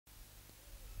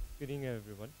Good evening,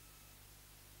 everyone.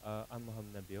 I'm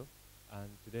Nabeel, and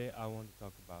today I want to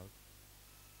talk about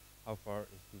how far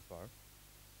is too far,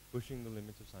 pushing the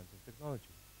limits of science and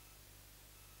technology.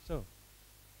 So,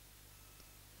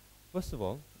 first of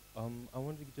all, I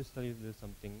wanted to just tell you a little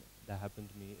something that happened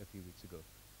to me a few weeks ago.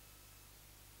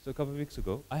 So, a couple of weeks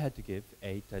ago, I had to give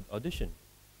a TED audition,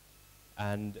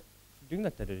 and during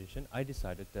that TED audition, I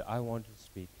decided that I wanted to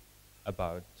speak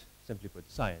about, simply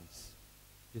put, science,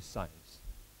 just science.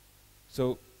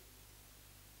 So,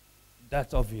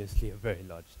 that's obviously a very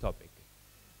large topic,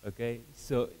 okay?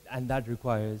 So, and that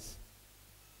requires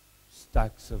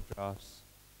stacks of drafts,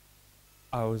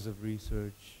 hours of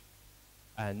research,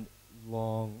 and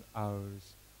long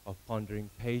hours of pondering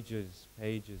pages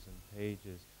and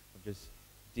pages of just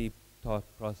deep thought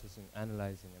processing,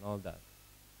 analyzing, and all that.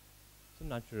 So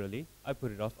naturally, I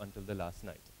put it off until the last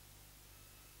night.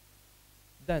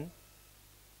 Then,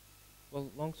 well,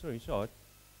 long story short,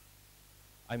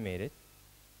 I made it,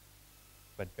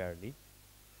 but barely.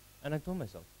 And I told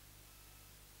myself,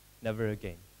 never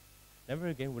again. Never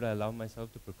again would I allow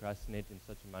myself to procrastinate in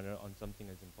such a manner on something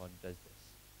as important as this.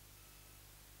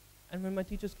 And when my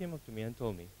teachers came up to me and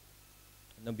told me,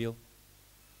 Nabeel,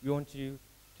 we want you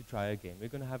to try again. We're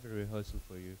going to have a rehearsal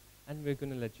for you, and we're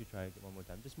going to let you try it one more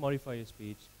time. Just modify your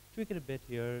speech, tweak it a bit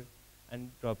here, and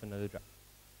drop another draft.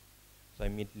 So I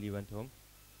immediately went home,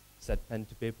 set pen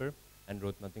to paper, and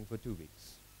wrote nothing for 2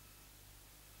 weeks.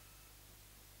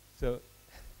 So,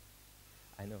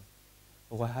 I know.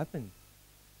 But what happened?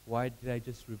 Why did I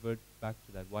just revert back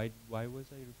to that? Why was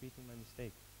I repeating my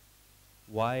mistake?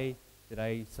 Why did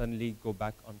I suddenly go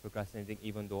back on procrastinating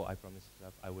even though I promised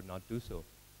myself I would not do so?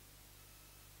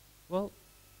 Well,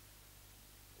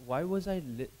 why was I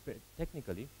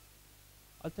technically?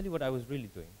 I'll tell you what I was really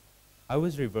doing. I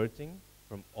was reverting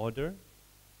from order,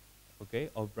 okay,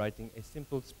 of writing a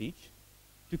simple speech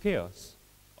to chaos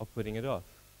of putting it off.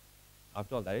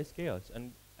 After all, that is chaos.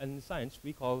 And in science,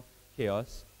 we call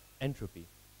chaos entropy.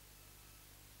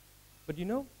 But you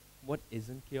know what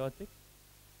isn't chaotic?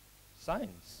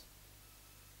 Science.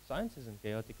 Science isn't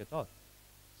chaotic at all.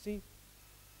 See,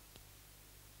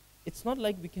 it's not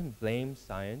like we can blame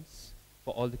science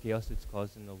for all the chaos it's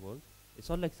caused in the world. It's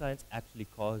not like science actually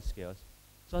caused chaos.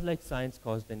 It's not like science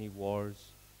caused any wars,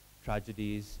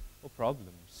 tragedies, or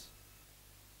problems.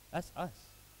 That's us.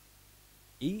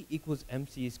 E equals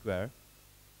mc square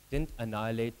didn't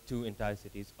annihilate 2 entire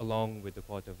cities along with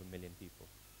 250,000 people.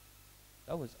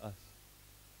 That was us.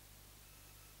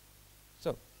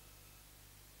 So,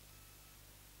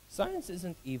 science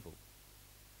isn't evil.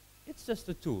 It's just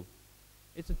a tool.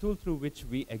 It's a tool through which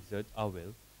we exert our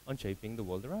will on shaping the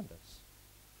world around us.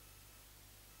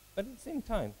 But at the same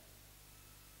time,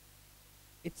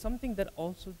 it's something that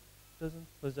also doesn't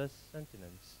possess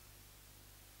sentience,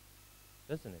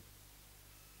 doesn't it?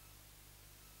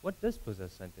 What does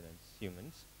possess sentience?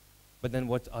 Humans. But then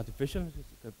what's artificial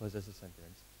possesses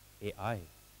sentience? AI.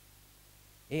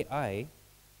 AI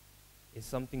is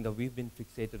something that we've been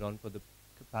fixated on for the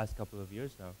past couple of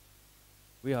years now.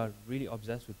 We are really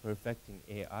obsessed with perfecting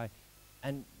AI.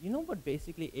 And you know what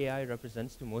basically AI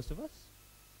represents to most of us?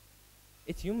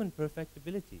 It's human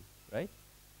perfectibility, right?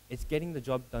 It's getting the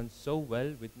job done so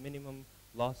well with minimum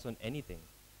loss on anything.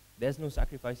 There's no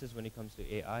sacrifices when it comes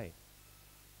to AI.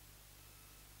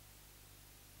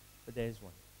 But there is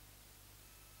one.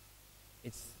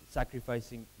 It's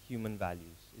sacrificing human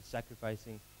values. It's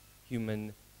sacrificing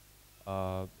human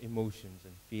emotions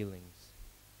and feelings.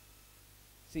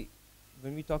 See,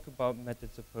 when we talk about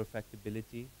methods of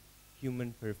perfectibility,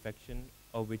 human perfection,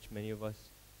 of which many of us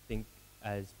think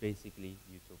as basically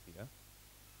utopia,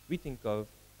 we think of,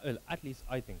 well, at least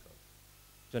I think of,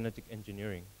 genetic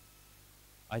engineering.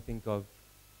 I think of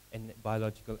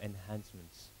biological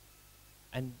enhancements.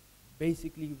 And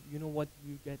basically, you know what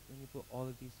you get when you put all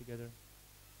of these together?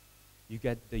 You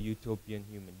get the utopian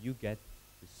human. You get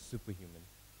the superhuman.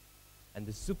 And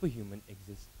the superhuman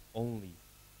exists only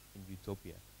in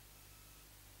utopia.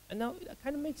 And now that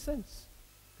kind of makes sense.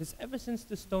 Because ever since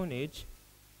the Stone Age,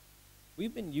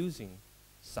 we've been using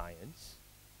science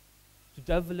to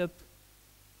develop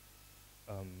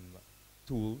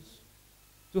tools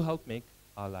to help make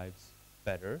our lives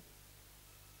better,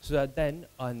 so that then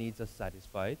our needs are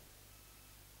satisfied,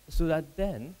 so that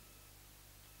then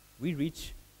we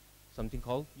reach something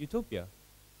called utopia,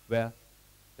 where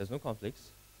there's no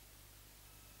conflicts,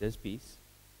 there's peace,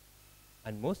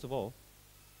 and most of all,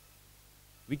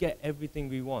 we get everything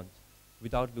we want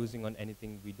without losing on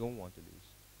anything we don't want to lose.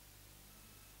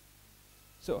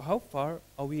 So how far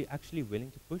are we actually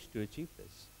willing to push to achieve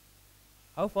this?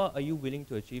 How far are you willing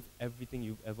to achieve everything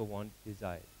you've ever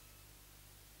desired?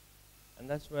 And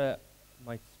that's where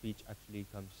my speech actually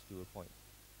comes to a point.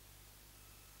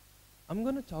 I'm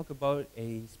going to talk about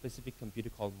a specific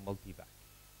computer called multivac.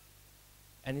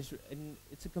 And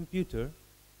it's a computer,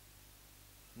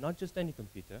 not just any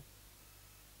computer.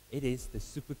 It is the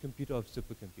supercomputer of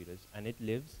supercomputers, and it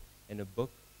lives in a book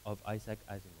of Isaac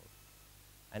Asimov.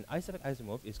 And Isaac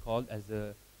Asimov is called as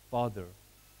the father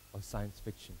of science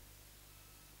fiction.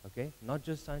 Okay? Not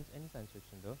just any science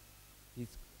fiction though.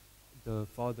 He's the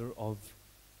father of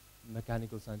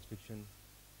mechanical science fiction,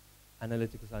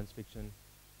 analytical science fiction,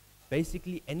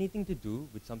 basically anything to do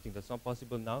with something that's not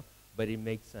possible now, but it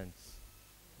makes sense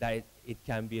that it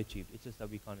can be achieved. It's just that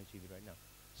we can't achieve it right now.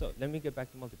 So let me get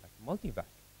back to multivac. Multivac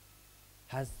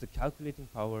has the calculating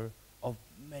power of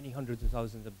many hundreds of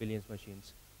thousands of billions of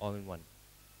machines all in one.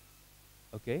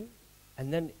 Okay?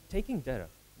 And then taking data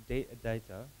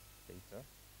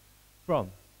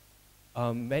from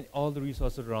all the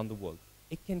resources around the world,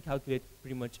 it can calculate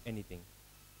pretty much anything.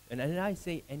 And when I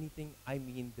say anything, I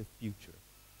mean the future.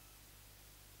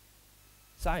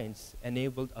 Science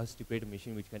enabled us to create a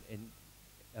machine which can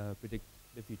predict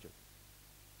the future.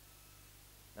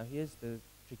 Now here's the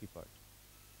tricky part.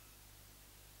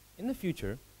 In the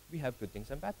future, we have good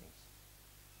things and bad things.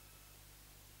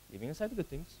 Leaving aside the good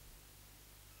things,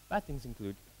 bad things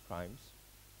include crimes,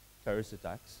 terrorist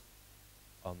attacks,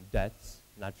 deaths,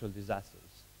 natural disasters.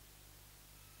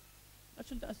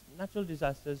 Natural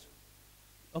disasters,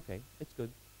 okay, it's good.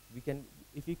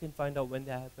 If we can find out when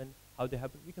they happen, how they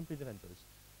happen, we can prevent those.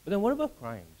 But then what about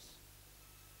crimes?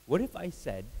 What if I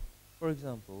said, for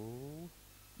example,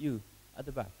 you at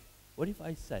the back, what if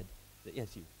I said,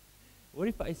 yes you, what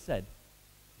if I said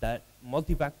that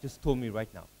multivac just told me right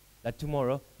now that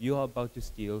tomorrow you are about to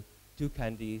steal two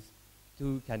candy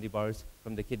bars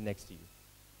from the kid next to you,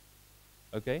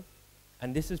 okay?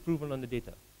 And this is proven on the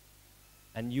data.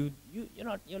 And you're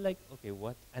like, okay,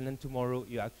 what? And then tomorrow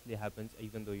it actually happens,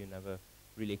 even though you never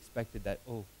really expected that,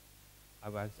 oh,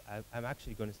 I'm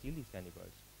actually going to steal these candy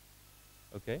bars,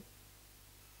 okay?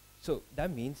 So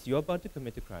that means you're about to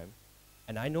commit a crime,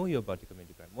 and I know you're about to commit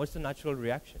a crime. What's the natural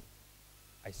reaction?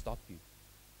 I stop you.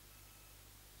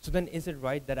 So then is it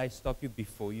right that I stop you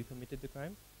before you committed the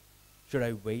crime? Should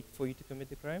I wait for you to commit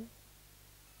the crime?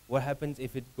 What happens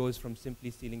if it goes from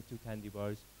simply stealing two candy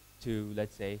bars to,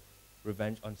 let's say,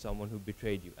 revenge on someone who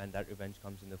betrayed you, and that revenge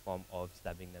comes in the form of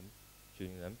stabbing them,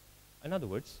 shooting them? In other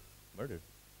words, murder.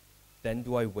 Then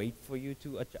do I wait for you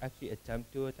to actually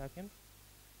attempt to attack him?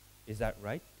 Is that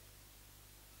right?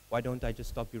 Why don't I just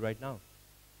stop you right now?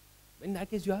 In that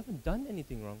case, you haven't done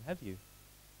anything wrong, have you?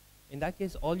 In that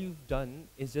case, all you've done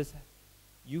is just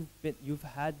you've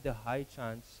had the high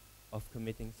chance of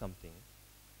committing something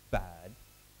bad,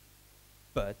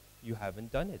 but you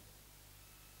haven't done it.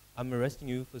 I'm arresting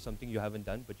you for something you haven't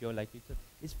done, but you're likely to.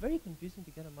 It's very confusing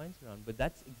to get our minds around, but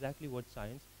that's exactly what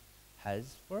science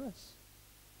has for us.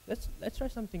 Let's try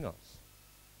something else.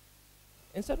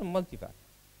 Instead of multivac,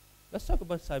 let's talk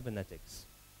about cybernetics.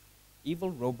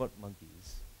 Evil robot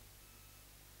monkeys.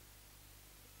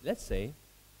 Let's say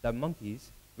that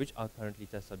monkeys, which are currently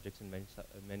test subjects in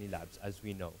many labs, as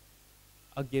we know,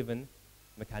 are given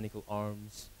mechanical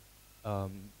arms,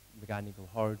 mechanical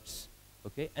hearts,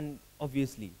 okay? And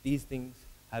obviously, these things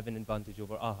have an advantage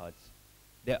over our hearts.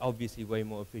 They're obviously way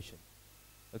more efficient,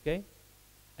 okay?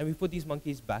 And we put these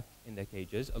monkeys back in their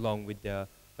cages along with their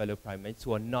fellow primates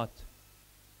who are not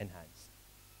enhanced.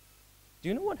 Do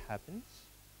you know what happens?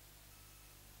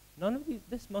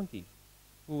 This monkey,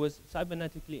 who was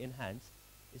cybernetically enhanced,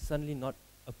 is suddenly not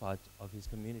a part of his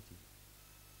community.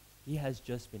 He has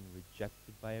just been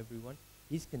rejected by everyone.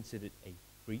 He's considered a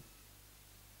freak.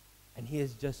 And he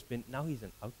has just been, now he's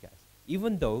an outcast.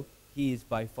 Even though he is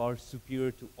by far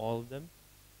superior to all of them,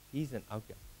 he's an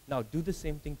outcast. Now, do the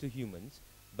same thing to humans,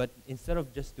 but instead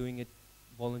of just doing it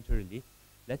voluntarily,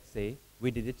 let's say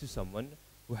we did it to someone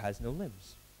who has no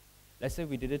limbs. Let's say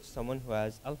we did it to someone who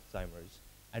has Alzheimer's,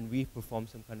 and we perform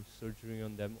some kind of surgery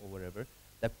on them or whatever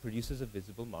that produces a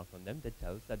visible mark on them that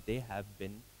tells that they have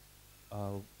been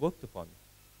worked upon.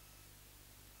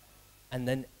 And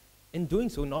then in doing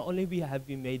so, not only have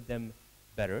we made them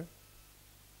better,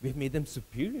 we've made them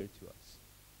superior to us.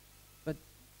 But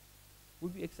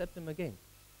would we accept them again?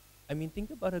 I mean,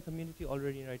 think about our community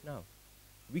already right now.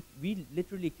 We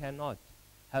literally cannot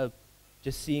help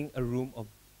just seeing a room of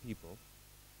people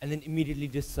and then immediately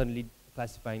just suddenly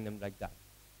classifying them like that.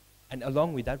 And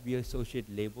along with that, we associate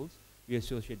labels, we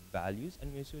associate values,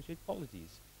 and we associate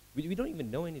qualities. We don't even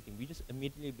know anything. We just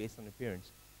immediately based on appearance.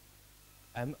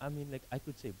 I mean, like, I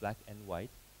could say black and white,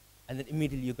 and then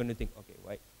immediately you're going to think, okay,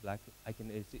 white, black, I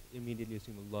can immediately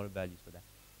assume a lot of values for that.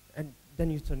 And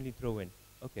then you suddenly throw in,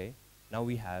 okay, Now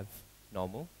we have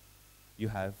normal, you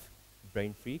have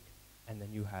brain freak, and then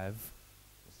you have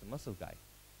Mr. Muscle Guy,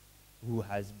 who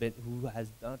has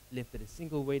not lifted a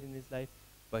single weight in his life,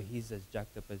 but he's as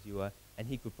jacked up as you are, and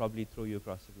he could probably throw you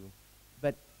across the room.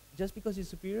 But just because he's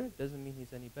superior doesn't mean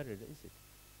he's any better, is it?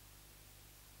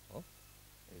 Well,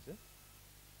 is it?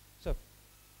 So,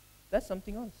 that's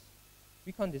something else.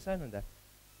 We can't decide on that.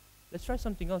 Let's try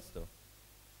something else though.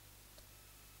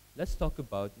 Let's talk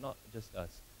about not just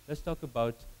us. Let's talk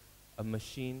about a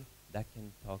machine that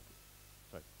can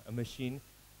a machine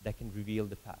that can reveal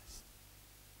the past.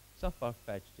 It's not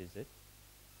far-fetched, is it?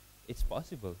 It's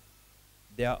possible.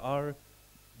 There are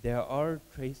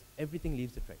trace. Everything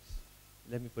leaves a trace.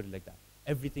 Let me put it like that.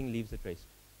 Everything leaves a trace.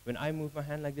 When I move my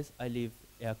hand like this, I leave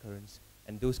air currents,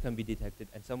 and those can be detected.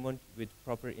 And someone with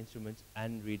proper instruments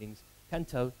and readings can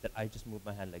tell that I just moved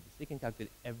my hand like this. They can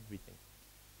calculate everything.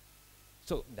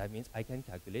 So that means I can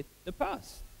calculate the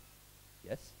past.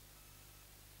 Yes?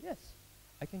 Yes,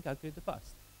 I can calculate the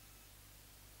past.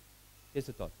 Here's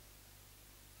the thought.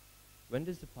 When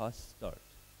does the past start?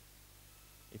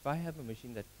 If I have a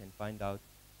machine that can find out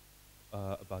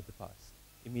about the past,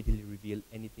 immediately reveal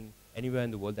anything, anywhere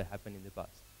in the world that happened in the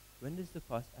past, when does the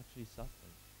past actually start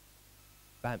then?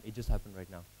 Bam, it just happened right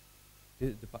now.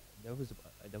 That was the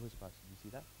past. Did you see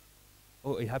that?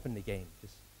 Oh, it happened again.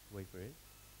 Just wait for it.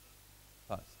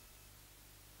 Past.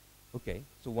 Okay,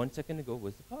 so 1 second ago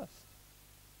was the past.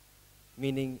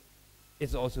 Meaning,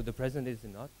 it's also the present, is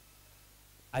it not?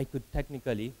 I could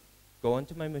technically go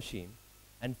onto my machine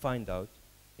and find out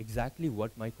exactly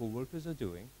what my co-workers are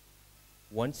doing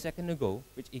 1 second ago,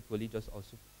 which equally just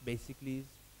also basically is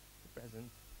the present.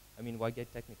 I mean, why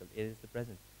get technical? It is the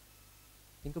present.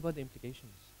 Think about the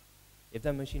implications. If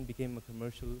that machine became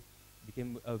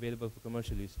available for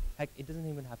commercial use, heck, it doesn't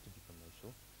even have to be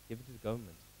commercial. Give it to the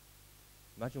government.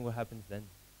 Imagine what happens then.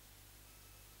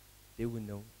 They would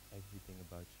know everything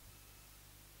about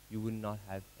you. You would not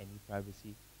have any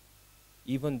privacy.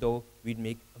 Even though we'd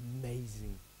make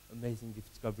amazing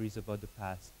discoveries about the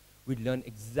past, we'd learn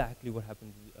exactly what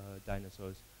happened to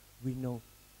dinosaurs. We'd know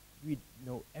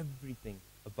everything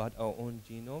about our own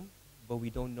genome, but we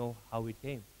don't know how it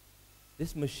came.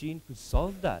 This machine could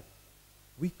solve that.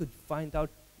 We could find out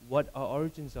what our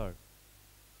origins are.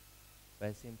 But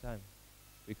at the same time,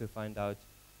 we could find out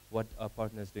what our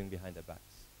partner is doing behind our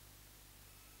backs.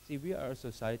 See, we are a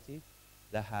society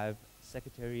that have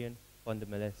sectarian,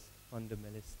 fundamentistic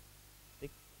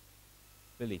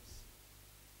beliefs.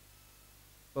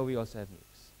 But we also have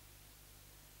nukes.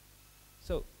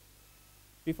 So,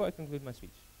 before I conclude my speech,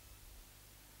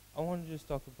 I want to just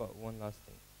talk about one last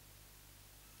thing.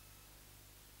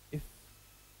 If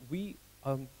we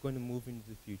are going to move into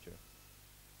the future,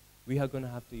 we are going to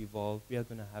have to evolve, we are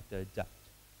going to have to adapt.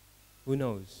 Who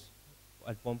knows?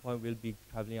 At one point we'll be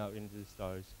traveling out into the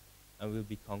stars and we'll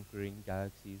be conquering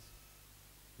galaxies.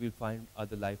 We'll find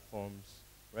other life forms,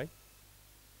 right?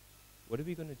 What are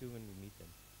we going to do when we meet them?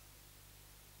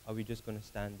 Are we just going to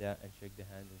stand there and shake their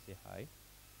hand and say hi?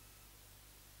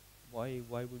 Why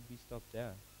would we stop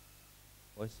there?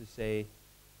 What's to say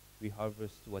we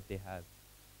harvest what they have?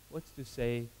 What's to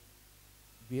say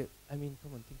come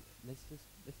on, let's just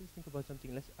think about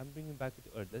something. I'm bringing back to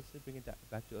Earth. Let's just bring it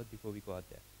back to Earth before we go out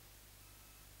there.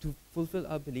 To fulfill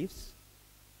our beliefs,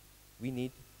 we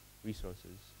need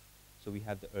resources. So we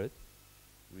have the Earth,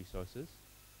 resources.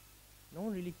 No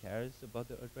one really cares about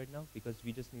the Earth right now because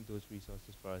we just need those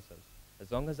resources for ourselves.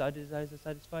 As long as our desires are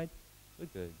satisfied, we're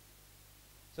good.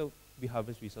 So we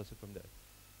harvest resources from the Earth.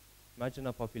 Imagine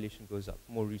our population goes up,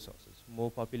 more resources.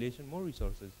 More population, more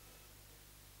resources.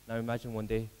 Now imagine one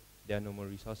day there are no more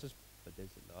resources, but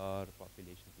there's a lot of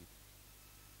population people.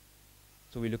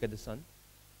 So we look at the sun,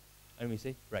 and we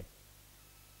say, right,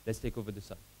 let's take over the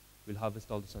sun. We'll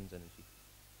harvest all the sun's energy.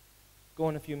 Go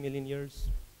on a few million years,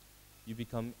 you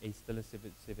become a stellar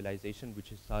civilization which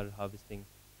has started harvesting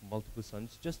multiple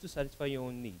suns just to satisfy your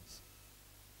own needs.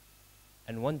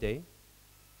 And one day,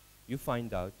 you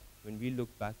find out, when we look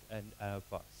back at our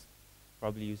past,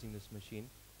 probably using this machine,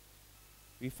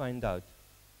 we find out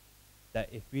that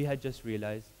if we had just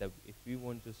realized that if we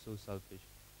weren't just so selfish,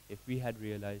 if we had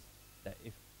realized that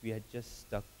if we had just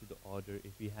stuck to the order,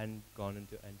 if we hadn't gone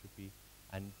into entropy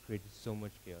and created so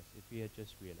much chaos, if we had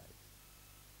just realized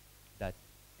that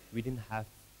we didn't have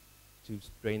to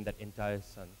strain that entire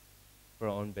sun for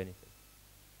our own benefit,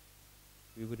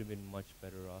 we would have been much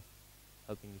better off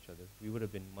helping each other. We would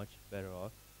have been much better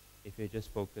off if we had just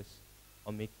focused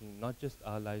on making not just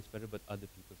our lives better, but other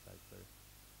people's lives better.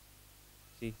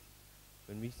 See,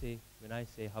 when I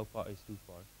say how far is too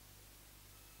far,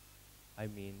 I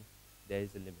mean there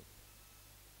is a limit.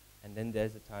 And then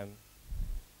there's a time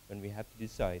when we have to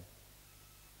decide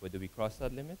whether we cross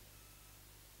that limit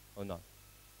or not.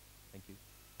 Thank you.